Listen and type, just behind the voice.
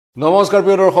নমস্কাৰ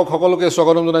প্ৰিয় দৰ্শক সকলোকে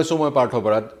স্বাগতম জনাইছো মই পাৰ্থ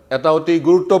বৰাত এটা অতি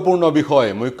গুৰুত্বপূৰ্ণ বিষয়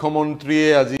মুখ্যমন্ত্ৰীয়ে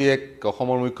আজি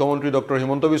অসমৰ মুখ্যমন্ত্ৰী ডক্টৰ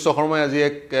হিমন্ত বিশ্ব শৰ্মাই আজি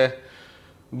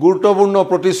গুৰুত্বপূৰ্ণ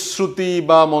প্ৰতিশ্ৰুতি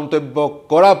বা মন্তব্য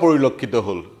কৰা পৰিলক্ষিত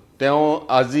হ'ল তেওঁ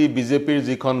আজি বিজেপিৰ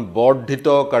যিখন বৰ্ধিত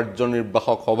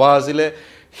কাৰ্যনিৰ্বাহক সভা আছিল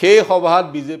সেই সভাত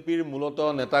বিজেপিৰ মূলত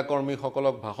নেতা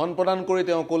কৰ্মীসকলক ভাষণ প্ৰদান কৰি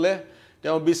তেওঁ ক'লে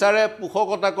তেওঁ বিচাৰে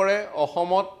পোষকতা কৰে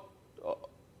অসমত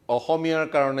অসমীয়াৰ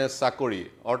কাৰণে চাকৰি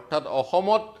অৰ্থাৎ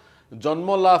অসমত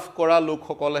জন্ম লাভ কৰা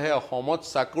লোকসকলেহে অসমত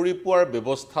চাকৰি পোৱাৰ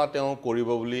ব্যৱস্থা তেওঁ কৰিব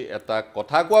বুলি এটা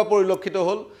কথা কোৱা পৰিলক্ষিত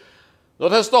হ'ল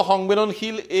যথেষ্ট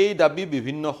সংবেদনশীল এই দাবী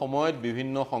বিভিন্ন সময়ত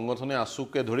বিভিন্ন সংগঠনে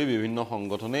আছুকে ধৰি বিভিন্ন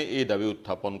সংগঠনে এই দাবী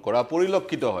উত্থাপন কৰা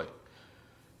পৰিলক্ষিত হয়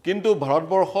কিন্তু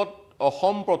ভাৰতবৰ্ষত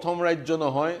অসম প্ৰথম ৰাজ্য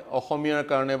নহয় অসমীয়াৰ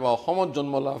কাৰণে বা অসমত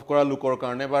জন্ম লাভ কৰা লোকৰ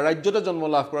কাৰণে বা ৰাজ্যতে জন্ম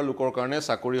লাভ কৰা লোকৰ কাৰণে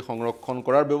চাকৰি সংৰক্ষণ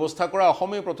কৰাৰ ব্যৱস্থা কৰা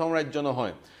অসমেই প্ৰথম ৰাজ্য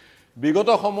নহয় বিগত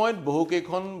সময়ত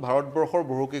বহুকেইখন ভাৰতবৰ্ষৰ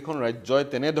বহুকেইখন ৰাজ্যই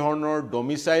তেনে ধৰণৰ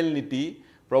ডমিসাইল নীতি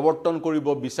প্ৰৱৰ্তন কৰিব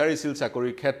বিচাৰিছিল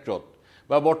চাকৰিৰ ক্ষেত্ৰত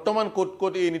বা বৰ্তমান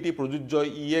কোট এই নীতি প্ৰযোজ্য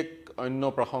ই এক অন্য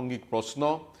প্ৰাসংগিক প্ৰশ্ন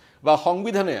বা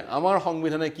সংবিধানে আমাৰ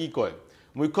সংবিধানে কি কয়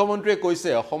মুখ্যমন্ত্ৰীয়ে কৈছে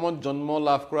অসমত জন্ম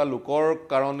লাভ কৰা লোকৰ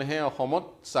কাৰণেহে অসমত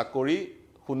চাকৰি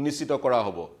সুনিশ্চিত কৰা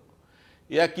হ'ব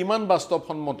ইয়া কিমান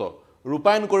বাস্তৱসন্মত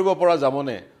ৰূপায়ণ কৰিব পৰা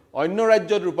যাবনে অন্য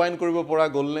ৰাজ্যত ৰূপায়ণ কৰিব পৰা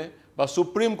গ'লনে বা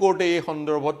সুপ্ৰিম কোৰ্টে এই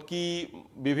সন্দৰ্ভত কি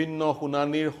বিভিন্ন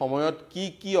শুনানিৰ সময়ত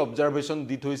কি অবজাৰভেশন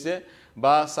দি থৈছে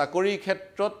বা চাকৰিৰ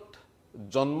ক্ষেত্ৰত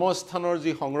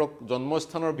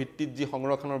জন্মস্থানৰ ভিত্তিত যি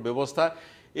সংৰক্ষণৰ ব্যৱস্থা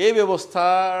এই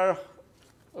ব্যৱস্থাৰ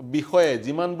বিষয়ে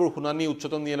যিমানবোৰ শুনানি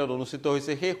উচ্চতম ন্যায়ালয়ত অনুষ্ঠিত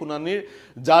হৈছে সেই শুনানিৰ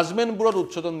জাজমেণ্টবোৰত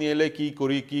উচ্চতম ন্যায়ালয়ে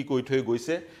কি কৈ থৈ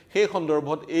গৈছে সেই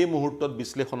সন্দৰ্ভত এই মুহূৰ্তত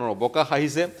বিশ্লেষণৰ অৱকাশ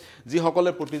আহিছে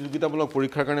যিসকলে প্ৰতিযোগিতামূলক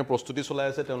পৰীক্ষাৰ কাৰণে প্ৰস্তুতি চলাই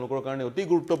আছে তেওঁলোকৰ কাৰণে অতি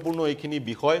গুৰুত্বপূৰ্ণ এইখিনি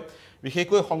বিষয়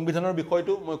বিশেষকৈ সংবিধানৰ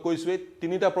বিষয়টো মই কৈছোৱে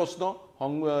তিনিটা প্ৰশ্ন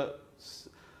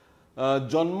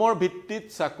জন্মৰ ভিত্তিত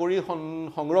চাকৰি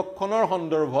সংৰক্ষণৰ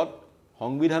সন্দৰ্ভত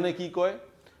সংবিধানে কি কয়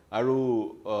আৰু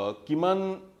কিমান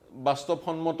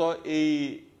বাস্তৱসন্মত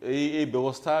এই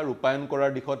ব্যৱস্থা ৰূপায়ণ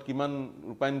কৰাৰ দিশত কিমান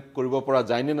ৰূপায়ণ কৰিব পৰা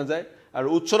যায় নে নাযায় আৰু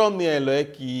উচ্চতম ন্যায়ালয়ে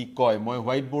কি কয় মই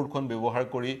হোৱাইট বোৰ্ডখন ব্যৱহাৰ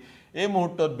কৰি এই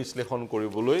মুহূৰ্তত বিশ্লেষণ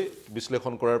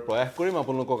কৰাৰ প্ৰয়াস কৰিম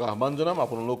আপোনালোকক আহ্বান জনাম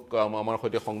আপোনালোক আমাৰ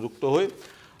সৈতে সংযুক্ত হৈ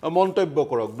মন্তব্য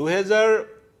কৰক 2000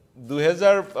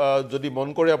 যদি মন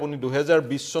কৰে আপুনি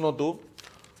 2020 চনতো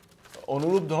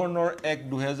অনুৰূপ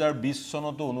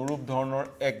ধৰণৰ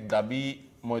এক দাবী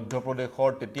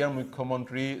মধ্যপ্ৰদেশৰ তেতিয়াৰ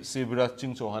মুখ্যমন্ত্ৰী শিৱৰাজ সিং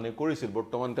চৌহানে কৰিছিল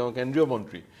বৰ্তমান তেওঁ কেন্দ্ৰীয়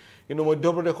মন্ত্ৰী কিন্তু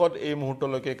মধ্যপ্ৰদেশত এই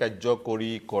মুহূৰ্তলৈকে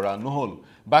কাৰ্যকৰী কৰা নহল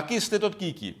বাকি ষ্টেটত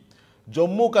কি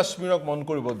জম্মু কাশ্মীৰক মন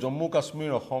কৰিব জম্মু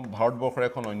কাশ্মীৰ অসম ভাৰতবৰ্ষৰ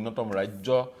এখন অন্যতম ৰাজ্য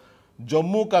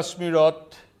জম্মু কাশ্মীৰত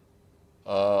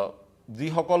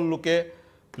যিসকল লোকে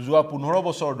যোৱা 15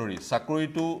 বছৰ ধৰি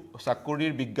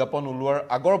চাকৰিৰ বিজ্ঞাপন ওলোৱাৰ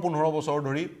আগৰ 15 বছৰ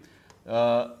ধৰি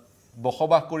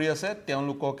বসবাস কৰি আছে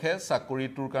তেওঁলোককহে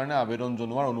চাকৰিটোৰ কাৰণে আবেদন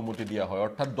জনোৱাৰ অনুমতি দিয়া হয়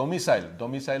অৰ্থাৎ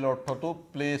ডমিসাইল অৰ্থটো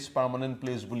প্লেস পাৰ্মানেন্ট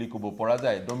প্লেস বুলি ক'ব পৰা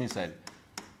যায় ডমিসাইল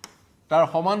তাৰ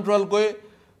সমান্তৰালকৈ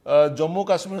জম্মু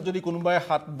কাশ্মীৰত যদি কোনোবাই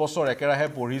 7 বছৰ একেৰাহে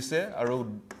পঢ়িছে আৰু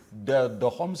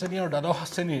দশম শ্ৰেণী আৰু দ্বাদশ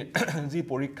শ্ৰেণীৰ যি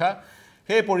পৰীক্ষা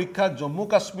সেই পৰীক্ষাত জম্মু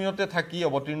কাশ্মীৰতে থাকি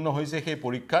অৱতীৰ্ণ হৈছে সেই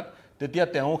পৰীক্ষাত তেতিয়া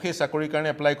তেওঁ সেই চাকৰিৰ কাৰণে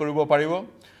এপ্লাই কৰিব পাৰিব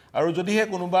আৰু যদিহে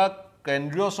কোনোবা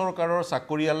কেন্দ্ৰীয় চৰকাৰৰ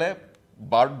চাকৰিয়ালে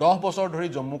 10 বছৰ ধৰি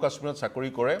জম্মু কাশ্মীৰত চাকৰি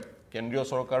কৰে কেন্দ্ৰীয়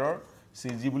চৰকাৰৰ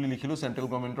সিজি বুলি লিখিলো সেন্ট্ৰেল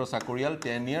গভৰ্ণমেণ্টৰ চাকৰিয়াল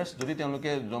 10 ইয়াৰ্স যদি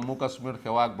তেওঁলোকে জম্মু কাশ্মীৰত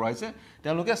সেৱা আগবঢ়াইছে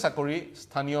তেওঁলোকে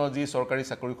স্থানীয় যি চৰকাৰী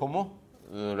চাকৰিসমূহ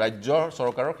ৰাজ্যৰ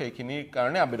চৰকাৰৰ সেইখিনিৰ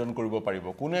কাৰণে আবেদন কৰিব পাৰিব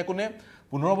কোনে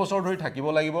 15 বছৰ ধৰি থাকিব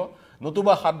লাগিব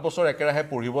নতুবা 7 বছৰ একেৰাহে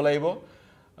পঢ়িব লাগিব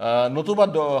নতুবা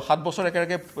 7 বছৰ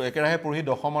একেৰাহে পঢ়ি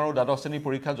দশম আৰু দ্বাদশ শ্ৰেণীৰ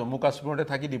পৰীক্ষা জম্মু কাশ্মীৰতে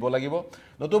থাকি দিব লাগিব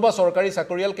নতুবা চৰকাৰী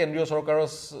চাকৰিয়াল কেন্দ্ৰীয়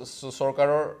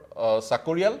চৰকাৰৰ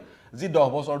চাকৰিয়াল যি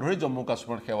 10 বছৰ ধৰি জম্মু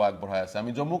কাশ্মীৰত সেৱা আগবঢ়াই আছে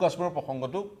আমি জম্মু কাশ্মীৰৰ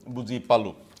প্ৰসংগটো বুজি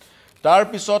পালো তাৰ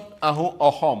পিছত আহো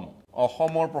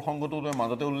অসমৰ প্ৰসংগটো মই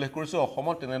মাজতে উল্লেখ কৰিছো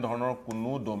অসমত তেনে ধৰণৰ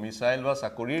কোনো ডমিসাইল বা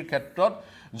চাকৰিৰ ক্ষেত্ৰত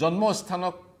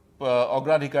জন্মস্থানক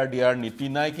অগ্ৰাধিকাৰ দিয়াৰ নীতি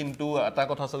নাই কিন্তু এটা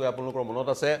কথা চাগে আপোনালোকৰ মনত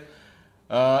আছে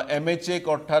MHA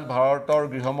অৰ্থাৎ ভাৰতৰ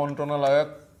গৃহ মন্ত্ৰণালয়ক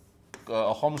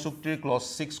অসম চুক্তিৰ ক্লজ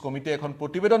 6 কমিটি এখন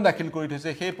প্ৰতিবেদন দাখিল কৰি থৈছে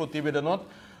সেই প্ৰতিবেদনত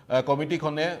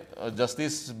কমিটিখনে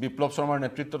জাষ্টিস বিপ্লৱ শৰ্মাৰ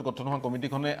নেতৃত্বত গঠন হোৱা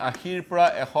কমিটিখনে 80 পৰা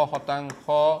 100%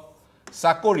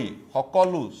 চাকৰি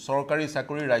সকলো চৰকাৰী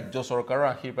চাকৰি ৰাজ্য চৰকাৰৰ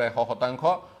 80 পৰা 100%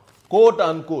 কোট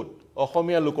আনকোট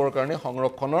অসমীয়া লোকৰ কাৰণে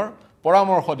সংৰক্ষণৰ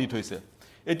পৰামৰ্শ দি থৈছে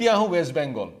এতিয়া আহো ৱেষ্ট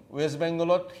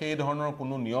বেংগলত সেই ধৰণৰ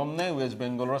কোনো নিয়ম নাই ৱেষ্ট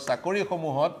বেংগলৰ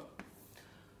চাকৰিসমূহত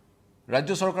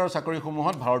ৰাজ্য চৰকাৰৰ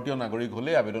চাকৰিসমূহত ভাৰতীয় নাগৰিক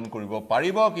হ'লে আবেদন কৰিব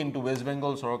পাৰিব কিন্তু ওয়েষ্ট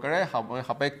বেংগল চৰকাৰে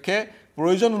সাপেক্ষে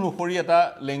প্ৰয়োজন অনুসৰি এটা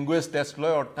ল্যাঙ্গুৱেজ টেষ্ট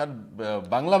লয় অৰ্থাৎ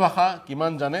বাংলা ভাষা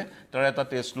কিমান জানে তাৰ এটা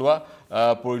টেষ্ট লোৱা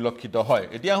পৰিলক্ষিত হয়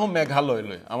এতিয়া আহো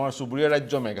মেঘালয়লৈ আমাৰ সুবুৰীয়া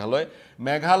ৰাজ্য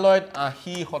মেঘালয়ত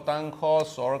 80%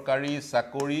 চৰকাৰী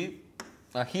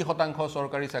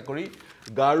চাকৰি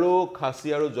গাৰো খাচী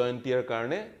আৰু জয়ন্তীৰ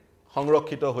কাৰণে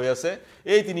সংৰক্ষিত হৈ আছে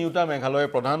এই তিনিটা মেঘালয়ৰ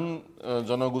প্ৰধান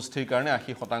জনগোষ্ঠীৰ কাৰণে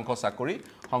 80% চাকৰি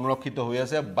সংৰক্ষিত হৈ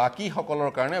আছে বাকি সকলৰ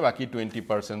কাৰণে বাকি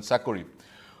 20% চাকৰি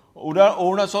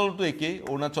অৰুণাচলটো একেই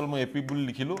অৰুণাচল মই এপি বুলি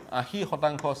লিখিলো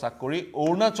 80% চাকৰি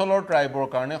অৰুণাচলৰ ট্ৰাইবৰ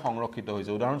কাৰণে সংৰক্ষিত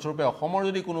হৈছে উদাহৰণস্বৰূপে অসমৰ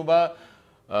যদি কোনোবা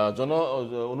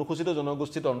অনুসূচিত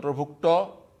জনগোষ্ঠীত অন্তৰ্ভুক্ত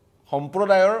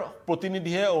সম্প্ৰদায়ৰ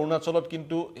প্ৰতিনিধিয়ে অৰুণাচলত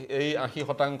কিন্তু এই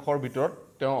 80%ৰ ভিতৰত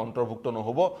তেওঁ অন্তৰ্ভুক্ত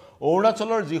নহব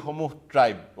অৰুণাচলৰ যিসমূহ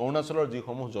ট্ৰাইব অৰুণাচলৰ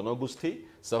যিসমূহ জনগোষ্ঠী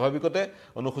স্বাভাৱিকতে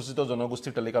অনুসূচিত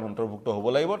জনগোষ্ঠীৰ তালিকাত অন্তৰ্ভুক্ত হ'ব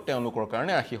লাগিব তেওঁলোকৰ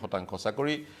কাৰণে 80%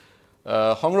 চাকৰি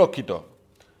সংৰক্ষিত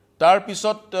তাৰ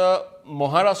পিছত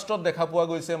মহাৰাষ্ট্ৰত দেখা পোৱা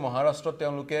গৈছে মহাৰাষ্ট্ৰত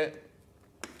তেওঁলোকে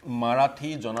মাৰাঠী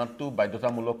জনাটো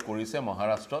বাধ্যতামূলক কৰিছে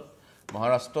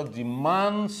মহাৰাষ্ট্ৰত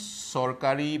যিমান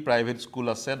চৰকাৰী প্ৰাইভেট স্কুল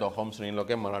আছে 10ম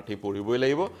শ্ৰেণীলৈকে মাৰাঠী পঢ়িবই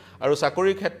লাগিব আৰু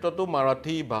চাকৰিৰ ক্ষেত্ৰতো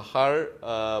মাৰাঠী ভাষাৰ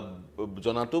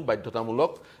জনাটো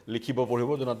বাধ্যতামূলক লিখিব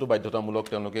পঢ়িব জনাটো বাধ্যতামূলক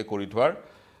তেওঁলোকে কৰি থোৱাৰ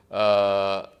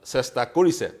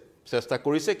চেষ্টা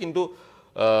কৰিছে কিন্তু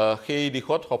সেই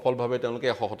দিশত সফলভাৱে তেওঁলোকে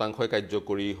 100%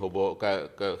 কাৰ্যকৰী হ'ব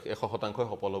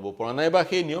 100% সফল হ'ব পৰা নাই বা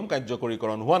সেই নিয়ম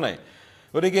কাৰ্যকৰীকৰণ হোৱা নাই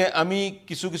গতিকে আমি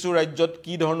কিছু ৰাজ্যত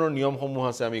কি ধৰণৰ নিয়মসমূহ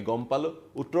আছে আমি গম পালো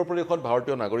উত্তৰ প্ৰদেশত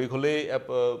ভাৰতীয় নাগৰিক হ'লে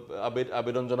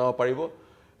আবেদন জনাব পাৰিব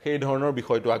সেই ধৰণৰ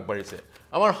বিষয়টো আগবাঢ়িছে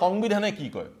আমাৰ সংবিধানে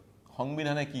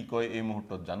কি কয় এই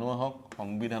মুহূৰ্তত জানো আহক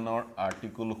সংবিধানৰ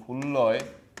আৰ্টিকল 16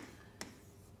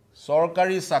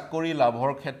 চৰকাৰী চাকৰি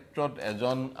লাভৰ ক্ষেত্ৰত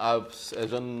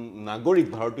এজন নাগৰিক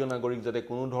ভাৰতীয় নাগৰিক যাতে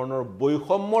কোনো ধৰণৰ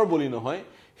বৈষম্যৰ বলি নহয়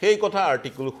সেই কথা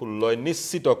আৰ্টিকল 16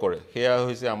 নিশ্চিত কৰে হেয়া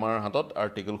হৈছে আমাৰ হাতত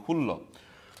আৰ্টিকল 16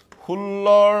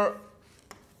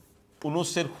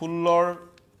 অনুচ্ছেদ 16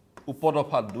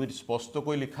 উপদফা 2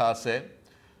 স্পষ্টকৈ লিখা আছে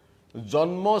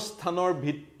জন্মস্থানৰ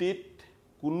ভিত্তিত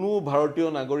কোনো ভাৰতীয়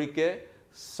নাগৰিকে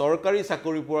চৰকাৰী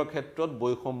চাকৰি পোৱাৰ ক্ষেত্ৰত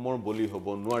বৈষম্যৰ বলি হ'ব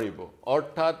নোৱাৰিব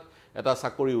অৰ্থাৎ এটা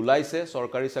চাকৰি ওলাইছে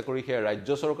চৰকাৰী চাকৰি হে ৰাজ্য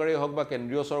চৰকাৰে হওক বা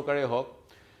কেন্দ্ৰীয় চৰকাৰে হওক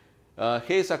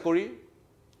সেই চাকৰি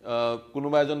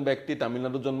কোনোবা এজন ব্যক্তি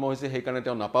তামিলনাডুত জন্ম হৈছে সেই কাৰণে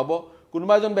তেওঁ নাপাব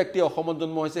কোনোবা এজন ব্যক্তি অসমত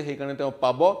জন্ম হৈছে সেই কাৰণে তেওঁ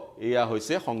পাব এয়া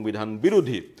হৈছে সংবিধান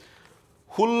বিৰোধী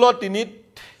 16(3)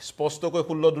 স্পষ্টকৈ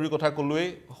 16(2) কথা কলোই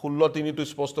 16(3) টো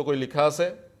স্পষ্টকৈ লিখা আছে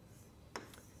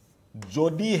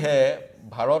যদিহে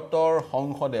ভাৰতৰ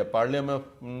সংসদে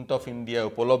পাৰ্লিয়ামেণ্ট অফ ইণ্ডিয়া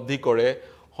উপলব্ধি কৰে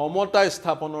সমতা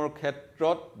স্থাপনৰ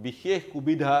ক্ষেত্ৰত বিশেষ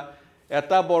সুবিধা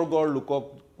এটা বৰ্গৰ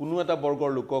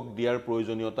লোকক দিয়াৰ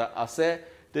প্ৰয়োজনীয়তা আছে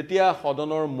তেতিয়া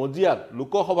সদনৰ মজিয়াত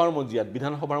লোকসভাৰ মজিয়াত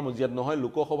বিধানসভাৰ মজিয়াত নহয়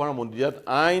লোকসভাৰ মজিয়াত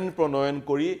আইন প্ৰণয়ন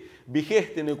কৰি বিশেষ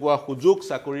তেনেকুৱা সুযোগ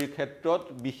চাকৰিৰ ক্ষেত্ৰত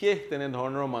বিশেষ তেনে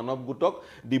ধৰণৰ মানৱ গোটক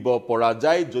দিব পৰা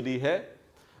যায়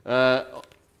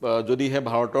যদিহে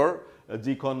ভাৰতৰ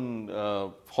যিখন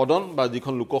সদন বা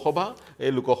যিখন লোকসভা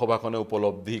এই লোকসভাখনে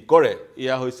উপলব্ধি কৰে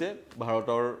ইয়া হৈছে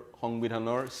ভাৰতৰ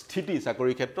সংবিধানৰ স্থিতি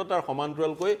চাকৰিৰ ক্ষেত্ৰত তাৰ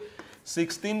সমান্তৰালকৈ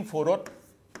 16(4)ত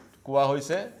কোৱা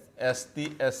হৈছে এছটি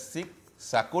এছসি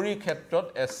চাকৰিৰ ক্ষেত্ৰত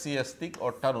এছসি এছটিক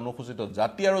অৰ্থাৎ অনুসূচিত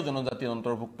জাতি আৰু জনজাতি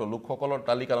অন্তৰ্ভুক্ত লোকসকলৰ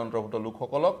তালিকাত অন্তৰ্ভুক্ত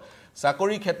লোকসকলক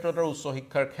চাকৰিৰ ক্ষেত্ৰত আৰু উচ্চ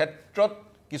শিক্ষাৰ ক্ষেত্ৰত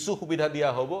কিছু সুবিধা দিয়া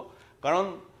হ'ব কাৰণ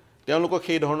তেওঁলোকক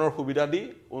সেই ধৰণৰ সুবিধা দি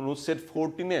অনুচ্ছেদ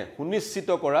 14 সুনিশ্চিত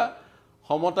কৰা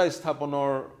সমতা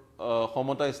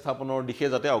স্থাপনৰ দিশে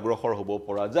যাতে অগ্ৰসৰ হ'ব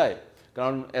পৰা যায়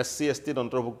কাৰণ এছসি এছটিত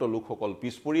অন্তৰ্ভুক্ত লোকসকল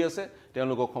পিছ পৰি আছে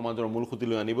তেওঁলোকক সমাজৰ মূল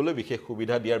খুঁটিলৈ আনিবলৈ বিশেষ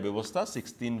সুবিধা দিয়াৰ ব্যৱস্থা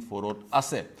 16(4)ত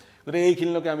আছে গতিকে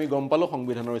এইখিনিলৈকে আমি গম পালো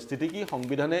সংবিধানৰ স্থিতি কি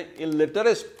সংবিধানে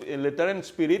লেটাৰ এণ্ড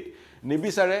স্পিৰিট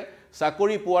নিবিচাৰে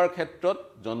চাকৰি পোৱাৰ ক্ষেত্ৰত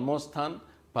জন্মস্থান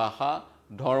ভাষা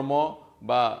ধৰ্ম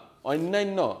বা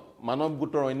অন্যান্য মানৱ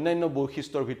গোটৰ অন্যান্য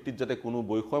বৈশিষ্ট্যৰ ভিত্তিত যাতে কোনো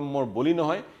বৈষম্যৰ বলি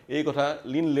নহয় এই কথা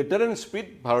লেটাৰ এণ্ড স্পিৰিট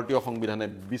ভাৰতীয় সংবিধানে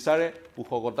বিচাৰে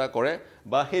পোষকতা কৰে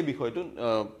বা সেই বিষয়টো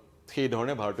সেই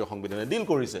ধৰণে ভাৰতীয় সংবিধানে ডিল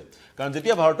কৰিছে কাৰণ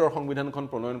যেতিয়া ভাৰতৰ সংবিধানখন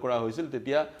প্ৰণয়ন কৰা হৈছিল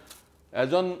তেতিয়া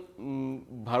এজন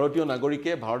ভাৰতীয়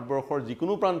নাগৰিকে ভাৰতবৰ্ষৰ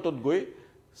যিকোনো প্ৰান্তত গৈ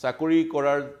চাকৰি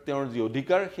কৰাৰ তেওঁৰ যি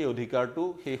অধিকাৰ সেই অধিকাৰটো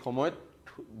সেই সময়ত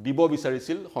দিব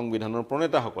বিচাৰিছিল সংবিধানৰ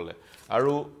প্ৰণেতাসকলে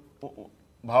আৰু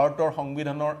ভাৰতৰ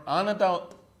সংবিধানৰ আন এটা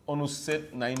অনুচ্ছেদ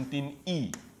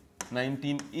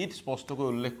 19E স্পষ্টকৈ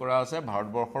উল্লেখ কৰা আছে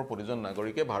ভাৰতবৰ্ষৰ প্ৰতিজন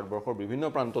নাগৰিকে ভাৰতবৰ্ষৰ বিভিন্ন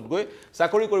প্ৰান্তত গৈ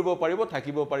চাকৰি কৰিব পাৰিব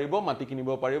থাকিব পাৰিব মাটি কিনিব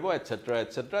পাৰিব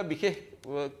এটসেট্ৰা বিশেষ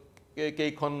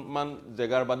কেইখনমান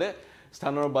জেগাৰ বাদে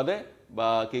স্থানৰ বাদে বা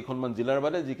কেইখনমান জিলাৰ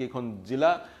বাদে যি কেইখন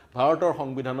জিলা ভাৰতৰ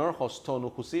সংবিধানৰ 6ষ্ঠ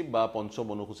অনুসূচী বা 5ম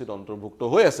অনুসূচীত অন্তৰ্ভুক্ত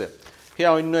হৈ আছে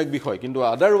সেয়া অন্য এক বিষয় কিন্তু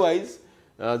আদাৰৱাইজ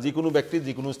যিকোনো ব্যক্তি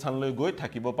যিকোনো স্থানলৈ গৈ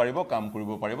থাকিব পাৰিব কাম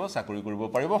কৰিব পাৰিব চাকৰি কৰিব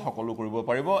পাৰিব সকলো কৰিব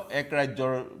পাৰিব এক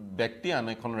ৰাজ্যৰ ব্যক্তি আন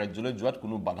এখন ৰাজ্যলৈ যোৱাত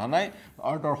কোনো বাধা নাই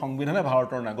ভাৰতৰ সংবিধানে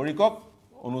ভাৰতৰ নাগৰিকক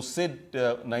অনুচ্ছেদ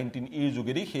 19E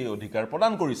যোগেদি সেই অধিকাৰ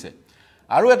প্ৰদান কৰিছে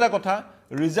আৰু এটা কথা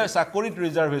চাকৰিত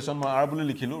ৰিজাৰ্ভেশ্যন মই আৰু বুলি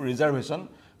লিখিলো ৰিজাৰ্ভেশ্যন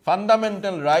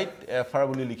ফান্ডামেন্টাল ৰাইট এফআৰ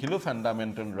বুলি লিখিলো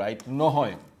ফান্ডামেন্টাল ৰাইট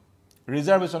নহয়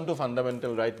ৰিজাৰ্ভেশ্যনটো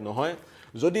ফান্ডামেন্টাল ৰাইট নহয়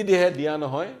যদি দিয়া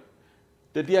নহয়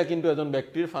তেতিয়া কিন্তু এজন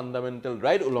ব্যক্তিৰ ফান্ডামেন্টাল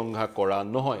ৰাইট উলংঘা কৰা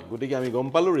নহয় গতিকে আমি গম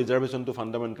পালো ৰিজাৰ্ভেশ্যনটো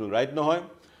ফান্ডামেন্টাল ৰাইট নহয়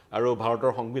আৰু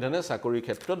ভাৰতৰ সংবিধানে চাকৰিৰ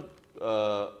ক্ষেত্ৰত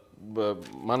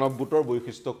মানৱবোধৰ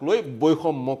বৈশিষ্ট্যক লৈ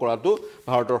বৈষম্য কৰাটো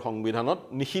ভাৰতৰ সংবিধানত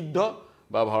নিষিদ্ধ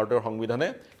বা ভাৰতৰ সংবিধানে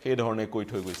সেই ধৰণে কৈ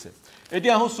থৈ গৈছে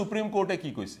এতিয়া আহো সুপ্ৰিম কোৰ্টে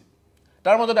কি কৈছে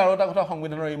তাৰ মাজতে আৰু এটা কথা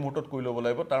সংবিধানৰ এই মুহূৰ্তত কৈ ল'ব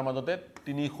লাগিব তাৰ মাজতে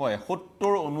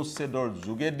 371 অনুচ্ছেদৰ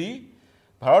যোগেদি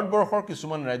ভাৰতবৰ্ষৰ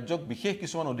কিছুমান ৰাজ্যক বিশেষ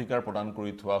কিছুমান অধিকাৰ প্ৰদান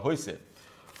কৰি থোৱা হৈছে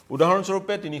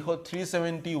উদাহৰণস্বৰূপে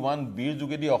 371 বিৰ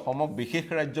যোগেদি অসমক বিশেষ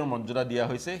ৰাজ্যৰ মৰ্যাদা দিয়া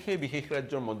হৈছে সেই বিশেষ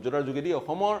ৰাজ্যৰ মৰ্যাদাৰ যোগেদি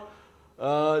অসমৰ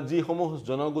যিসমূহ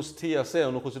জনগোষ্ঠী আছে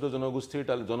অনুসূচিত জনগোষ্ঠীৰ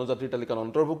জনজাতিৰ তালিকাত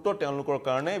অন্তৰ্ভুক্ত তেওঁলোকৰ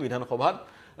কাৰণে বিধানসভাত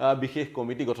বিশেষ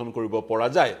কমিটি গঠন কৰিব পৰা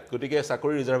যায় গতিকে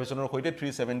চাকৰি ৰিজাৰ্ভেশ্যনৰ সৈতে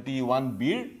 371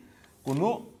 বিৰ কোনো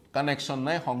কানেকশ্যন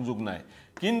নাই সংযোগ নাই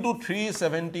কিন্তু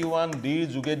 371 ডিৰ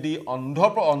যোগেদি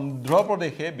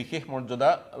অন্ধ্ৰপ্ৰদেশে বিশেষ মৰ্যাদা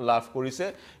লাভ কৰিছে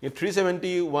এই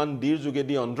 371 ডিৰ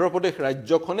যোগেদি অন্ধ্ৰপ্ৰদেশ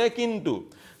ৰাজ্যখনে কিন্তু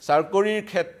চাকৰিৰ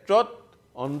ক্ষেত্ৰত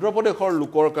অন্ধ্ৰপ্ৰদেশৰ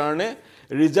লোকৰ কাৰণে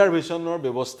ৰিজাৰ্ভেশ্যনৰ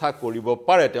ব্যৱস্থা কৰিব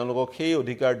পাৰে তেওঁলোকক সেই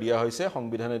অধিকাৰ দিয়া হৈছে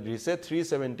সংবিধানে দিছে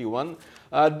 371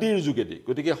 ডিৰ যোগেদি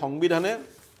গতিকে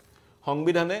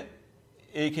সংবিধানে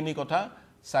এইখিনি কথা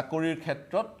চাকৰিৰ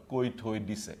ক্ষেত্ৰত কৈ থৈ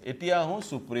দিছে এতিয়া আহো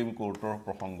সুপ্ৰিম কোৰ্টৰ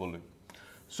প্ৰসংগলৈ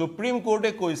সুপ্ৰিম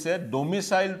কোৰ্টে কৈছে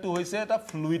ডমিসাইলটো হৈছে এটা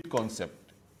ফ্লুইড কনসেপ্ট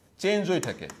চেঞ্জ হৈ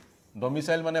থাকে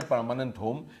ডমিসাইল মানে পাৰ্মানেন্ট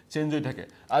হোম চেঞ্জ হৈ থাকে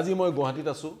আজি মই গুৱাহাটীত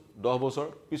আছো 10 বছৰ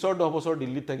পিছৰ 10 বছৰ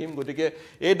দিল্লীত থাকিম গতিকে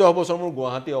এই 10 বছৰ মোৰ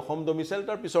গুৱাহাটী অসম ডমিসাইল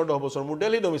তাৰ পিছৰ 10 বছৰ মোৰ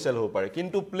দিল্লী ডমিসাইল হ'ব পাৰে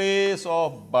কিন্তু প্লেস অফ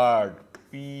বাৰ্থ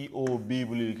POB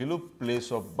বুলি লিখিলো প্লেস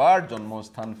অফ বাৰ্থ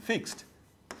জন্মস্থান ফিক্সড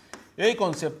এই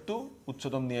কনসেপ্টটো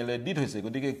উচ্চতম ন্যায়ালয়ে দি থৈছে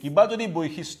গতিকে কিবা যদি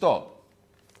বৈশিষ্ট্য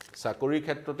চাকৰিৰ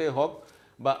ক্ষেত্ৰতে হওক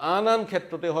বা আন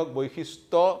ক্ষেত্ৰতে হওক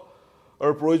বৈশিষ্ট্যৰ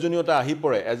প্ৰয়োজনীয়তা আহি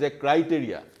পৰে এজ এ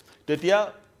ক্ৰাইটেৰিয়া তেতিয়া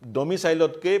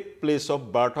ডমিসাইলতকৈ প্লেস অফ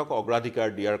বাৰ্থক অগ্ৰাধিকাৰ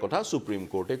দিয়াৰ কথা সুপ্ৰিম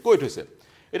কোৰ্টে কৈ থৈছে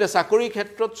এটা চাকৰিৰ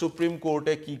ক্ষেত্ৰত সুপ্ৰিম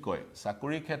কোৰ্টে কি কয়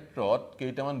চাকৰিৰ ক্ষেত্ৰত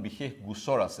কেইটামান বিশেষ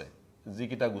গোচৰ আছে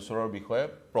যিকিটা গোচৰৰ বিষয়ে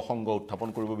প্ৰসংগ উত্থাপন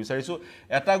কৰিব বিচাৰিছো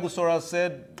এটা গোচৰ আছে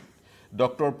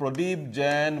doctor Pradip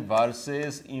Jain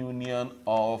versus union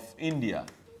of India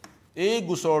এই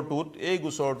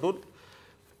গোচৰটোত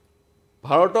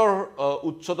ভাৰতৰ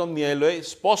উচ্চতম ন্যায়ালয়ে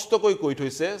স্পষ্টকৈ কৈ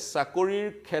থৈছে চাকৰিৰ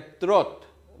ক্ষেত্ৰত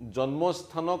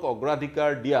জন্মস্থানক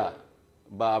অগ্ৰাধিকাৰ দিয়া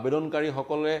বা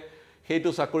আবেদনকাৰীসকলে সেইটো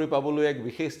চাকৰি পাবলৈ এক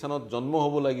বিশেষ স্থানত জন্ম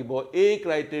হ'ব লাগিব এই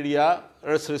ক্ৰাইটেৰিয়াৰ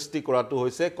সৃষ্টি কৰাটো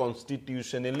হৈছে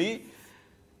কনষ্টিটিউশনেলি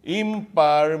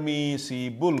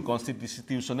ইম্পাৰমিসিবল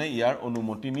কনষ্টিটিউশনে ইয়াৰ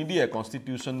অনুমতি নিদিয়ে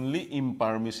কনষ্টিটিউশনেলি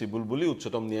ইম্পাৰমিসিবল বুলি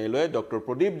উচ্চতম ন্যায়ালয়ে ডক্টৰ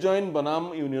প্ৰদীপ জৈন বনাম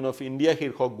ইউনিয়ন অফ ইণ্ডিয়া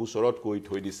শীৰ্ষক গোচৰত কৈ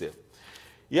থৈ দিছে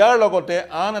ইয়াৰ লগতে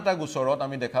আন এটা গোচৰত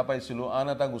আমি দেখা পাইছিলো আন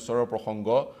এটা গোচৰৰ প্ৰসংগ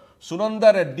Sunanda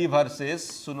Reddy versus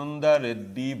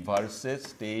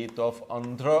state of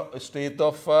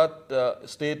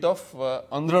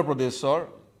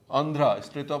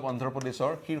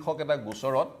অন্ধ্ৰপ্ৰদেশৰ শীৰ্ষক এটা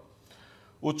গোচৰত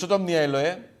উচ্চতম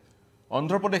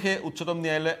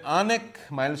ন্যায়ালয়ে আন এক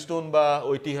মাইলস্টোন বা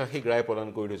ঐতিহাসিক ৰায় প্ৰদান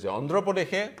কৰি দিছে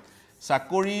অন্ধ্ৰপ্ৰদেশে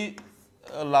চাকৰি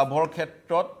লাভৰ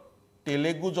ক্ষেত্ৰত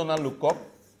তেলেগু জনা লোকক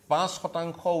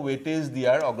 5% ওয়েটেজ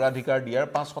দিয়াৰ অগ্ৰাধিকাৰ দিয়াৰ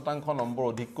 5% নম্বৰ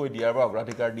অধিককৈ দিয়াৰ বা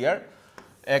অগ্ৰাধিকাৰ দিয়াৰ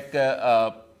এক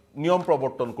নিয়ম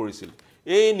প্ৰৱৰ্তন কৰিছিল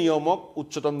এই নিয়মক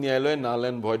উচ্চতম ন্যায়ালয়ে নাল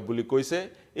এণ্ড ভয়েড বুলি কৈছে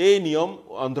এই নিয়ম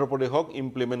অন্ধ্ৰপ্ৰদেশক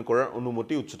ইমপ্লিমেন্ট কৰাৰ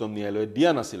অনুমতি উচ্চতম ন্যায়ালয়ে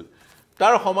দিয়া নাছিল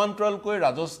তাৰ সমান্তৰালকৈ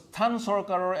ৰাজস্থান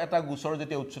চৰকাৰৰ এটা গোচৰ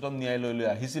যেতিয়া উচ্চতম ন্যায়ালয়লৈ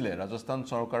আহিছিল ৰাজস্থান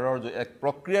চৰকাৰৰ এক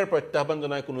প্ৰক্ৰিয়াৰ প্ৰত্যাহ্বান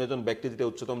জনাই কোনো এজন ব্যক্তি যেতিয়া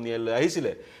উচ্চতম ন্যায়ালয়লৈ আহিছিল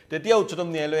তেতিয়া উচ্চতম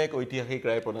ন্যায়ালয়ে এক ঐতিহাসিক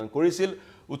ৰায় প্ৰদান কৰিছিল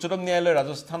উচ্চতম ন্যায়ালয়ে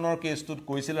ৰাজস্থানৰ কেছটোত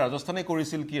কৈছিল ৰাজস্থানে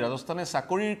কৰিছিল কি ৰাজস্থানে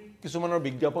চাকৰিৰ কিছুমানৰ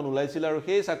বিজ্ঞাপন ওলাইছিল আৰু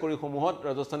সেই চাকৰিসমূহত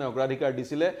ৰাজস্থানে অগ্ৰাধিকাৰ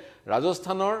দিছিল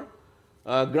ৰাজস্থানৰ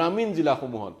গ্ৰামীণ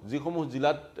জিলাসমূহত যিসমূহ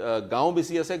জিলাত গাঁও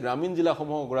বেছি আছে গ্ৰামীণ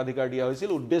জিলাসমূহক অগ্ৰাধিকাৰ দিয়া হৈছিল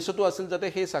উদ্দেশ্যটো আছিল যাতে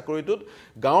সেই চাকৰিটোত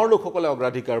গাঁৱৰ লোকসকলে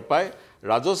অগ্ৰাধিকাৰ পায়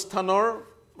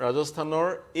ৰাজস্থানৰ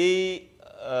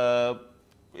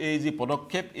এই যি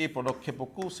পদক্ষেপ এই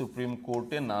পদক্ষেপকো সুপ্ৰিম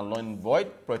কোৰ্টে নাল এণ্ড ভয়েড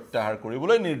প্ৰত্যাহাৰ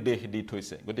কৰিবলৈ নিৰ্দেশ দি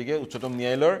থৈছে গতিকে উচ্চতম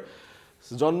ন্যায়ালয়ৰ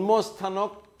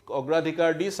জন্মস্থানক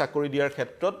অগ্ৰাধিকাৰ দি চাকৰি দিয়াৰ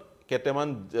ক্ষেত্ৰত কেটেমান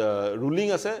ৰুলিং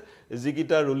আছে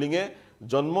যিকিটা ৰুলিঙে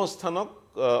জন্মস্থানক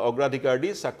অগ্ৰাধিকাৰ দি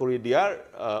চাকৰি দিয়াৰ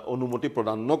অনুমতি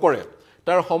প্ৰদান নকৰে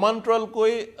তাৰ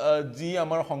সমান্তৰালকৈ যি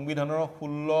আমাৰ সংবিধানৰ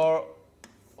 16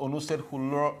 অনুচ্ছেদ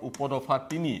 16 উপদফা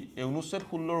 3 এই অনুচ্ছেদ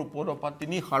 16 উপদফা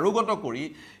 3 সাৰুগত কৰি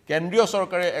কেন্দ্ৰীয়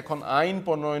চৰকাৰে এখন আইন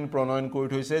প্ৰণয়ন কৰি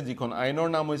থৈছে যিখন আইনৰ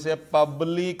নাম হৈছে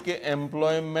public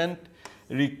employment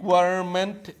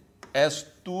requirement as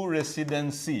two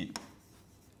residency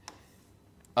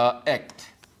act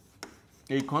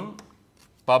এইখন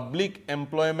পাব্লিক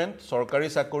এমপ্লয়মেন্ট সৰকাৰি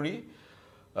চাকৰি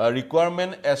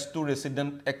requirement as two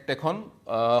resident act এখন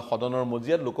সদনৰ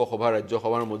মজিয়াত লোকসভা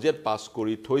ৰাজ্যসভাৰ মজিয়াত পাছ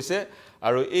কৰি থৈছে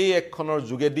আৰু এই একখনৰ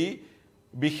যোগেদি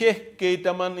বিশেষ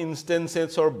কেইটামান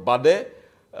ইনষ্টেন্সেছৰ বাদে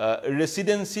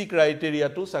ৰেচিডেন্সি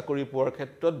ক্ৰাইটেৰিয়াটো চাকৰি পোৱাৰ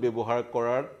ক্ষেত্ৰত ব্যৱহাৰ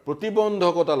কৰাৰ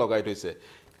প্ৰতিবন্ধকতা লগাই থৈছে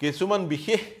কিছুমান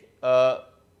বিশেষ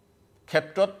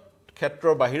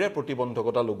ক্ষেত্ৰৰ বাহিৰে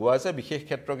প্ৰতিবন্ধকতা লগোৱা আছে বিশেষ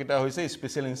ক্ষেত্ৰকিটা হৈছে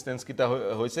স্পেশাল ইনষ্টেন্স কিটা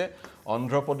হৈছে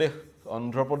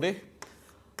অন্ধ্ৰপ্ৰদেশ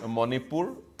মণিপুৰ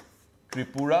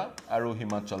ত্ৰিপুৰা আৰু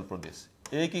হিমাচল প্ৰদেশ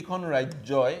এই কিখন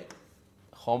ৰাজ্যই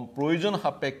প্ৰয়োজন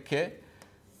সাপেক্ষে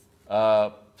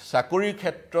চাকৰিৰ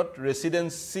ক্ষেত্ৰত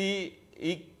ৰেচিডেন্সি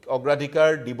অগ্ৰাধিকাৰ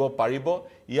দিব পাৰিব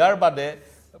ইয়াৰ বাদে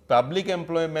public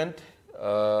employment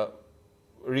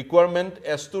requirement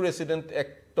as two resident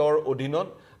actor অধীনত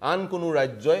আন কোনো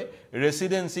ৰাজ্যই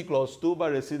ৰেচিডেন্সি ক্লজটো বা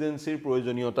ৰেচিডেন্সিৰ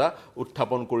প্ৰয়োজনীয়তা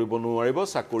উত্থাপন কৰিব নোৱাৰিব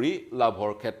চাকৰি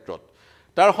লাভৰ ক্ষেত্ৰত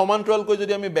তাৰ সমান্তৰালকৈ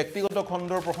যদি আমি ব্যক্তিগত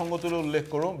খণ্ডৰ প্ৰসংগটোলৈ উল্লেখ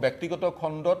কৰোঁ ব্যক্তিগত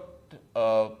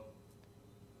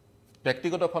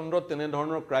খণ্ডত তেনে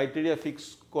ধৰণৰ ক্ৰাইটেৰিয়া ফিক্স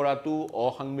কৰাটো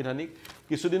অসাংবিধানিক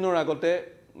কিছুদিনৰ আগতে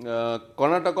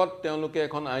কৰ্ণাটকত তেওঁলোকে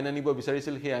এখন আইন আনিব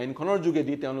বিচাৰিছিল সেই আইনখনৰ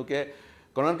যোগেদি তেওঁলোকে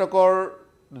কৰ্ণাটকৰ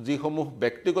যিসমূহ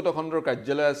ব্যক্তিগত খণ্ডৰ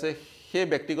কাৰ্যালয় আছে সেই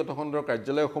ব্যক্তিগত খণ্ডৰ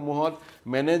কাৰ্যালয়সমূহত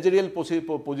মেনেজেৰিয়েল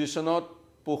পজিশনত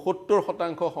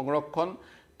 75% সংৰক্ষণ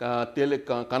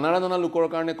কানাড়া জনা লোকৰ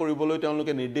কাৰণে কৰিবলৈ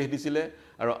তেওঁলোকে নিৰ্দেশ দিছিলে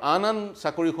আৰু আন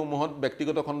চাকৰিসমূহত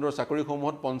ব্যক্তিগত খণ্ডৰ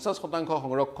চাকৰিসমূহত 50%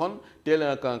 সংৰক্ষণ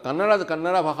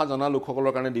কানাড়া ভাষা জনা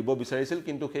লোকসকলৰ কাৰণে দিব বিচাৰিছিল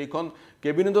কিন্তু সেইখন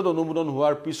কেবিনেটত অনুমোদন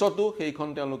হোৱাৰ পিছতো সেইখন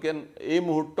তেওঁলোকে এই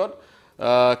মুহূৰ্তত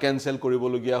কেনসেল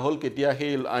কৰিবলগীয়া হ'ল কেতিয়া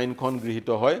সেই আইনখন গৃহীত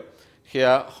হয়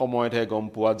সেয়া সময়তহে গম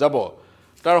পোৱা যাব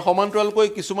তাৰ সমান্তৰালকৈ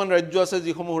কিছুমান ৰাজ্য আছে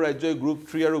যিসমূহ ৰাজ্যই গ্ৰুপ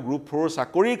 3 আৰু গ্ৰুপ 4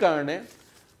 চাকৰিৰ কাৰণে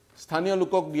স্থানীয়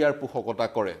লোকক দিয়াৰ পোষকতা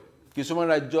কৰে কিছুমান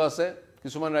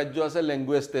ৰাজ্য আছে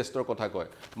ল্যাঙ্গুৱেজ টেষ্টৰ কথা কয়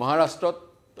মহাৰাষ্ট্ৰত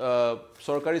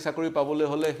সৰকাৰি চাকৰি পাবলৈ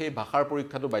হলে সেই ভাষাৰ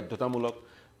পৰীক্ষাটো বাধ্যতামূলক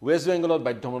ওয়েস্ট বেংগলত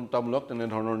বাধ্যতামূলক তেনে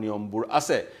ধৰণৰ নিয়মবোৰ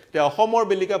আছে তে অসমৰ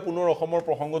বেলিকা পুনৰ অসমৰ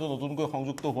প্ৰসংগটো নতুনকৈ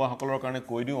সংযুক্ত হোৱা সকলৰ কাৰণে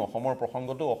কৈ দিও অসমৰ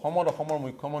প্ৰসংগটো অসমৰ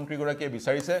মুখ্যমন্ত্ৰী গৰাকীয়ে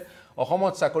বিচাৰিছে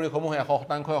অসমত চাকৰিসমূহ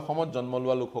 100% অসমত জন্ম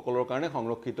লোৱা লোকসকলৰ কাৰণে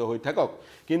সংৰক্ষিত হৈ থাকক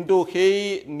কিন্তু সেই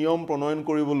নিয়ম প্ৰণয়ন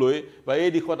কৰিবলৈ বা এই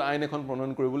দিশত আইন এখন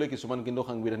প্ৰণয়ন কৰিবলৈ কিছুমান কিন্তু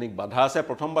সাংবিধানিক বাধা আছে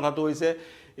প্ৰথম বাধাটো হৈছে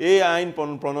এই আইন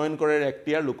প্ৰণয়ন কৰাৰ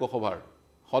এখতিয়াৰ লোকসভাৰ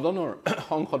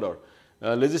সংসদৰ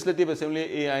legislative assembly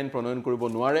এই আইন প্ৰণয়ন কৰিব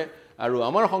নোৱাৰে আৰু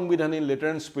আমাৰ সংবিধানী লেটাৰ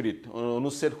এণ্ড স্পিৰিট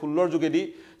অনুচ্ছেদ 16 যোগেদি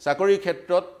চাকৰিৰ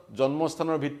ক্ষেত্ৰত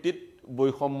জন্মস্থানৰ ভিত্তিত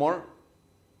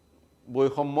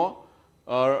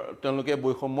তেওঁলোকে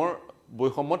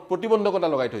বৈষম্যত প্ৰতিবন্ধকতা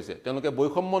লগাই থৈছে তেওঁলোকে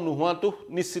বৈষম্য নোহোৱাটো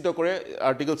নিশ্চিত কৰে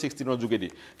আৰ্টিকল 16 যোগেদি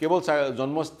কেৱল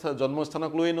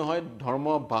জন্মস্থানক লৈ নহয় ধৰ্ম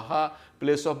ভাষা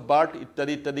প্লেস অফ বাৰ্থ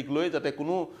ইত্যাদিক লৈ যাতে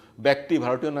কোনো ব্যক্তি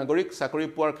ভাৰতীয় নাগৰিক চাকৰি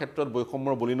পোৱাৰ ক্ষেত্ৰত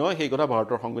বৈষম্যৰ বলি নহয় সেই কথা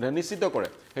ভাৰতৰ সংবিধান নিশ্চিত কৰে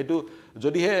হেতু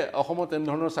যদিহে অসমত এনে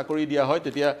ধৰণৰ চাকৰি দিয়া হয়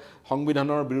তেতিয়া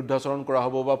সংবিধানৰ বিৰুদ্ধাচৰণ কৰা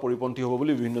হ'ব বা পৰিপন্থী হ'ব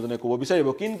বুলি বিভিন্নজনে ক'ব বিচাৰিব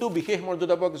কিন্তু বিশেষ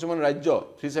মৰ্যাদা পোৱা কিছুমান ৰাজ্য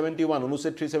 371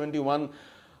 অনুচ্ছেদ 371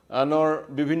 আনৰ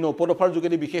বিভিন্ন উপদফাৰ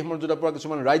যোগেদি বিশেষ মৰ্যাদা পোৱা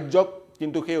কিছুমান ৰাজ্যক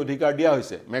কিন্তু সেই অধিকাৰ দিয়া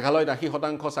হৈছে মেঘালয়ত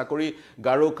 80% চাকৰি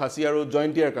গাৰো খাসী আৰু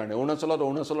জয়ন্তীৰ কাৰণে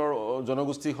অৰুণাচলৰ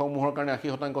জনগোষ্ঠীসমূহৰ কাৰণে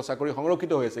 80% চাকৰি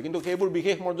সংৰক্ষিত হৈ আছে কিন্তু সেইবোৰ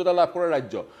বিশেষ মৰ্যাদা লাভ কৰা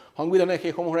ৰাজ্য সংবিধানে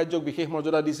সেইসমূহ ৰাজ্যক বিশেষ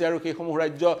মৰ্যাদা দিছে আৰু সেইসমূহ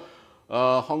ৰাজ্য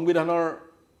সংবিধানৰ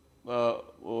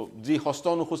যি ষষ্ঠ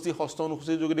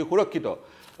অনুসূচীৰ যোগেদি সুৰক্ষিত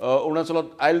অৰুণাচলত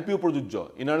আইএলপি প্ৰযোজ্য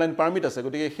ইনাৰ লাইন পাৰমিট আছে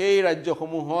গতিকে সেই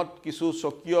ৰাজ্যসমূহত কিছু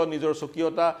নিজৰ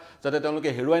স্বকীয়তা যাতে তেওঁলোকে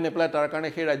হেৰুৱাই নেপেলায় তাৰ কাৰণে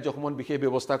সেই ৰাজ্যসমূহত বিশেষ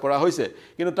ব্যৱস্থা কৰা হৈছে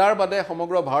কিন্তু তাৰ বাদে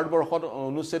সমগ্ৰ ভাৰতবৰ্ষত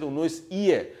অনুচ্ছেদ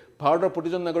 19 এ ভাৰতৰ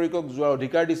প্ৰতিজন নাগৰিকক যোৱাৰ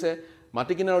অধিকাৰ দিছে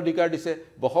মাটি কিনাৰ অধিকাৰ দিছে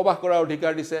বসবাস কৰাৰ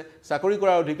অধিকাৰ দিছে চাকৰি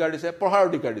কৰাৰ অধিকাৰ দিছে পঢ়াৰ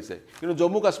অধিকাৰ দিছে কিন্তু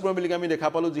জম্মু কাশ্মীৰ বুলি আমি দেখা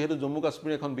পালো যেহেতু জম্মু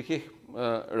কাশ্মীৰ এখন বিশেষ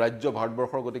ৰাজ্য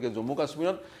ভাৰতবৰ্ষৰ গতিকে জম্মু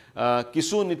কাশ্মীৰত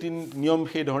কিছু নীতি নিয়ম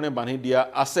সেই ধৰণে বান্ধি দিয়া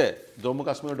আছে জম্মু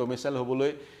কাশ্মীৰৰ ডমিচাইল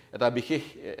হ'বলৈ এটা বিশেষ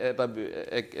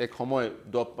এক সময়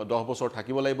 10 বছৰ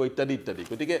থাকিব লাগিব ইত্যাদি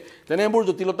গতিকে তেনেবোৰ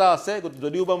জটিলতা আছে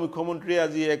যদিও বা মুখ্যমন্ত্ৰীয়ে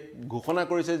আজি এক ঘোষণা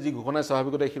কৰিছে যি ঘোষণাই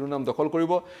স্বাভাৱিকতে শিৰোনাম দখল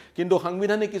কৰিব কিন্তু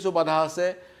সাংবিধানিক কিছু বাধা আছে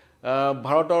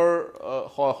ভাৰতৰ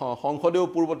সংসদেও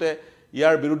পূৰ্বতে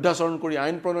ইয়াৰ বিৰুদ্ধাচৰণ কৰি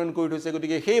আইন প্ৰণয়ন কৰি থৈছে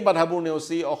গতিকে সেই বাধাবোৰ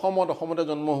নেওচি অসমতে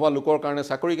জন্ম হোৱা লোকৰ কাৰণে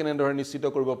চাকৰি কেনেদৰে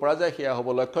নিশ্চিত কৰিব পৰা যায় সেয়া হ'ব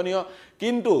লক্ষণীয়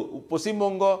কিন্তু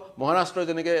পশ্চিমবংগ মহাৰাষ্ট্ৰ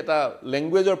যেনেকৈ এটা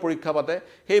লেংগুৱেজৰ পৰীক্ষা পাতে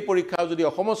সেই পৰীক্ষা যদি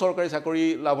অসমৰ চৰকাৰী চাকৰি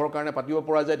লাভৰ কাৰণে পাতিব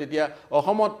পৰা যায় তেতিয়া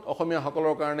অসমত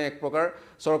অসমীয়াসকলৰ কাৰণে এক প্ৰকাৰ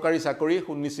চৰকাৰী চাকৰি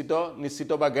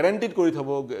নিশ্চিত বা গ্যাৰাণ্টিড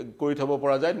কৰি থব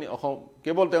পৰা যায়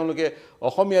কেৱল তেওঁলোকে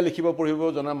অসমীয়া লিখিব পঢ়িব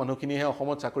জনা মানুহখিনিহে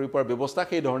অসমত চাকৰি পোৱাৰ ব্যৱস্থা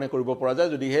সেই ধৰণে কৰিব পৰা যায়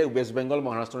যদিহে ৱেষ্ট বেংগল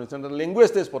মহাৰাষ্ট্ৰৰ নিচিনা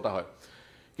লেংগুৱেজ টেষ্ট পতা হয়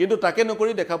কিন্তু তাকে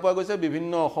নকৰি দেখা পোৱা গৈছে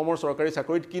বিভিন্ন অসমৰ চৰকাৰী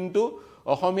চাকৰিত কিন্তু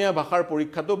অসমীয়া ভাষাৰ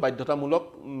পৰীক্ষাটো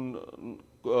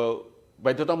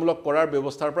বাধ্যতামূলক কৰাৰ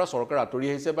ব্যৱস্থাৰ পৰা চৰকাৰ আঁতৰি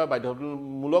আহিছে বা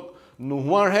বাধ্যতামূলক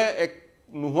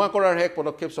নোহোৱা কৰাৰহে এক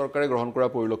পদক্ষেপ চৰকাৰে গ্ৰহণ কৰা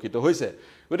পৰিলক্ষিত হৈছে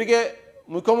গতিকে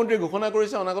মুখ্যমন্ত্ৰী ঘোষণা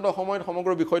কৰিছে অনাগত সময়ত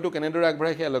সমগ্ৰ বিষয়টো কেনেদৰে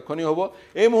আগবঢ়ায় সেয়া লক্ষণীয় হ'ব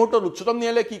এই মুহূৰ্তত উচ্চতম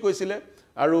ন্যায়ালয়ে কি কৈছিলে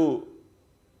আৰু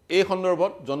এই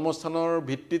সন্দৰ্ভত জন্মস্থানৰ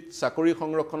ভিত্তিত চাকৰি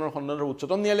সংৰক্ষণৰ সন্দৰ্ভত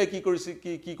উচ্চতম ন্যায়ালয়ে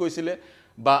কি কৈছিলে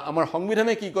বা আমাৰ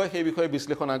সংবিধানে কি কয় সেই বিষয়ে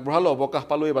বিশ্লেষণ আগবঢ়ালো অৱকাশ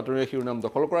পালো এই বাতৰিৰ শিৰোনাম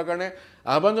দখল কৰাৰ কাৰণে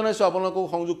আহ্বান জনাইছো আপোনালোকক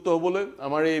সংযুক্ত হ'বলৈ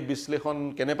আমাৰ এই বিশ্লেষণ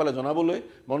কেনে পালে জনাবলৈ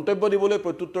মন্তব্য দিবলৈ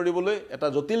প্ৰত্যুত্তৰ দিবলৈ এটা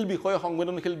জটিল বিষয়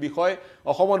সংবেদনশীল বিষয়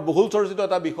অসমত বহুল চৰ্চিত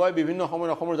এটা বিষয় বিভিন্ন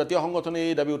সময়ত অসমৰ জাতীয় সংগঠনে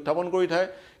এই দাবী উত্থাপন কৰি থাকে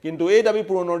কিন্তু এই দাবী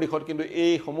পূৰণৰ দিশত কিন্তু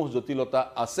এই সমূহ জটিলতা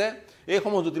আছে এই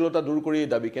সমূহ জটিলতা দূৰ কৰি এই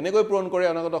দাবী কেনেকৈ পূৰণ কৰে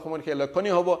অনাগত সময়ত সেই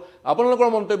লক্ষণীয় হ'ব আপোনালোকৰ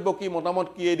মন্তব্য কি মতামত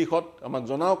কি এই দিশত আমাক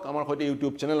জনাওক আমাৰ সৈতে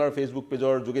ইউটিউব চেনেল আৰু ফেচবুক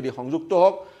পেজৰ যোগেদি সংযুক্ত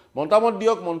হওক মতামত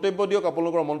দিয়ক মন্তব্য দিয়ক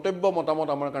আপোনালোকৰ মন্তব্য মতামত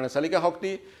আমাৰ কাৰণে চালিকা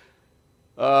শক্তি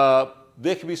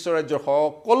দেশ বিশ্ব ৰাজ্যৰ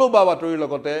সকলো বাতৰিৰ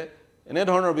লগতে এনে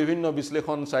ধৰণৰ বিভিন্ন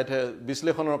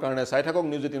বিশ্লেষণৰ কাৰণে চাই থাকক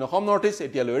নিউজ 18 অসম নৰ্থ ইষ্ট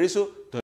এতিয়ালৈ এৰিছো